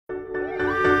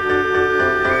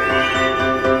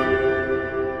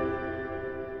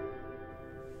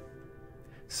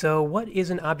So what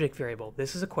is an object variable?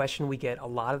 This is a question we get a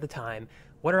lot of the time.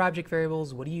 What are object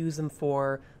variables? What do you use them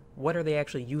for? What are they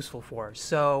actually useful for?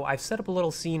 So I've set up a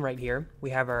little scene right here. We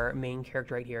have our main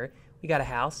character right here. We got a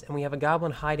house and we have a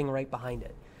goblin hiding right behind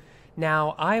it.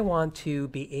 Now I want to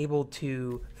be able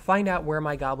to find out where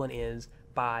my goblin is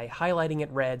by highlighting it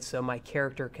red so my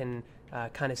character can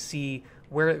kind of see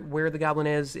where the goblin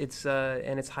is.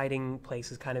 And its hiding place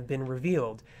has kind of been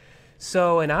revealed.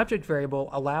 So an object variable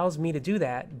allows me to do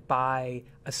that by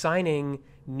assigning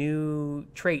new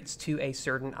traits to a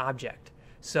certain object.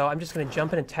 So I'm just going to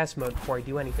jump into test mode before I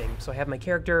do anything. So I have my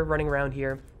character running around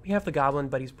here. We have the goblin,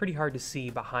 but he's pretty hard to see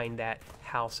behind that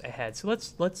house ahead. So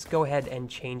let's go ahead and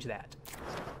change that.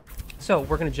 So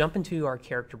we're going to jump into our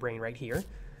character brain right here.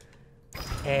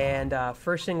 And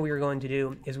first thing we are going to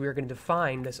do is we are going to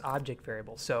define this object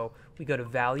variable. So we go to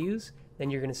values, then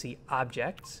you're going to see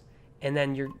objects, and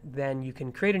then you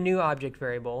can create a new object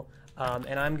variable,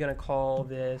 and I'm going to call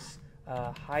this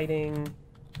hiding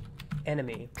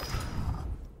enemy.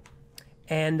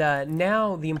 And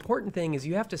now the important thing is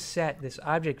you have to set this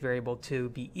object variable to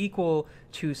be equal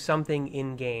to something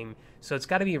in game. So it's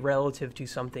got to be relative to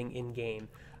something in game.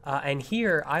 And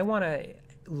here I want to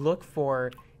look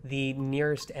for the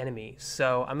nearest enemy.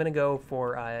 So I'm going to go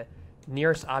for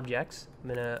nearest objects.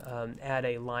 I'm going to add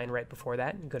a line right before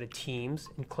that and go to teams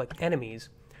and click enemies.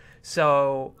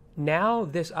 So now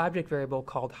this object variable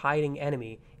called hiding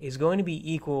enemy is going to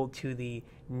be equal to the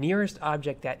nearest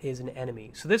object that is an enemy.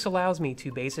 So this allows me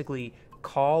to basically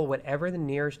call whatever the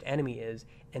nearest enemy is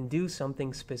and do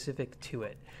something specific to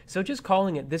it. So just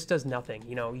calling it, this does nothing.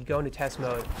 You know, you go into test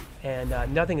mode and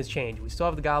nothing has changed. We still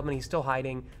have the goblin, he's still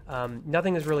hiding.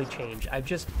 Nothing has really changed. I've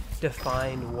just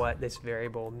defined what this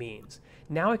variable means.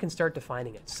 Now I can start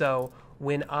defining it. So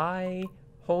when I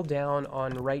hold down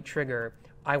on right trigger,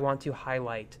 I want to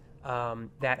highlight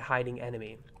that hiding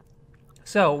enemy.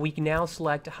 So we can now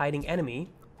select hiding enemy,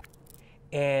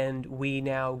 and we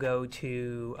now go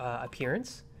to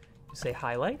appearance, say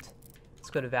highlight. Let's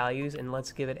go to values and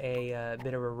let's give it a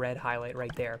bit of a red highlight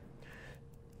right there.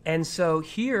 And so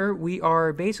here we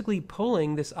are basically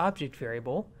pulling this object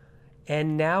variable,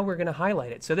 and now we're going to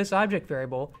highlight it. So this object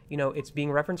variable, you know, it's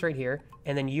being referenced right here,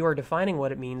 and then you are defining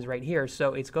what it means right here.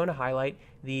 So it's going to highlight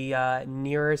the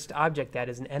nearest object that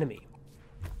is an enemy.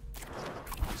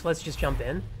 So let's just jump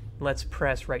in. Let's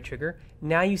press right trigger.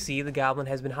 Now you see the goblin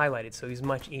has been highlighted, so he's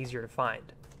much easier to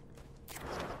find.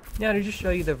 Now to just show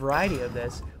you the variety of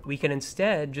this, we can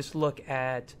instead just look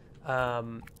at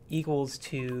equals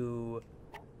to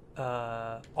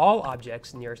all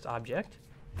objects, nearest object.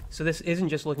 So this isn't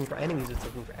just looking for enemies, it's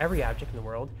looking for every object in the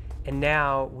world. And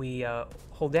now we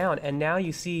hold down, and now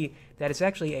you see that it's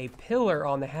actually a pillar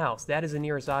on the house. That is the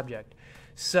nearest object.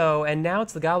 So, and now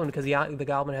it's the goblin because the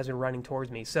goblin has been running towards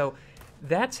me. So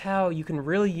that's how you can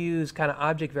really use kind of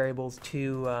object variables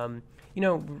to, you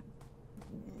know,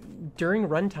 during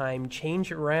runtime,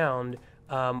 change around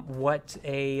what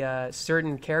a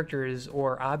certain characters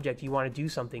or object you want to do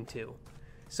something to.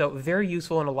 So very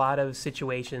useful in a lot of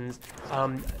situations.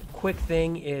 Quick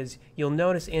thing is you'll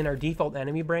notice in our default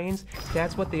enemy brains,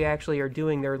 that's what they actually are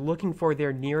doing. They're looking for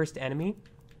their nearest enemy,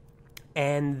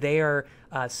 and they are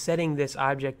setting this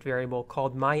object variable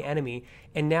called myEnemy,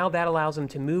 and now that allows them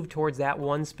to move towards that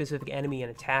one specific enemy and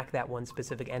attack that one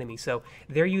specific enemy. So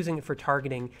they're using it for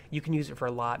targeting. You can use it for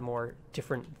a lot more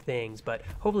different things, but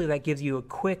hopefully that gives you a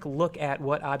quick look at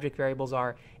what object variables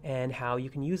are and how you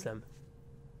can use them.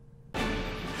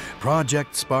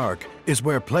 Project Spark is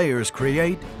where players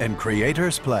create and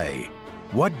creators play.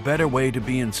 What better way to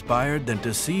be inspired than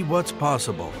to see what's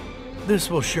possible? This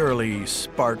will surely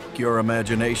spark your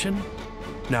imagination.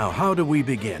 Now, how do we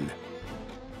begin?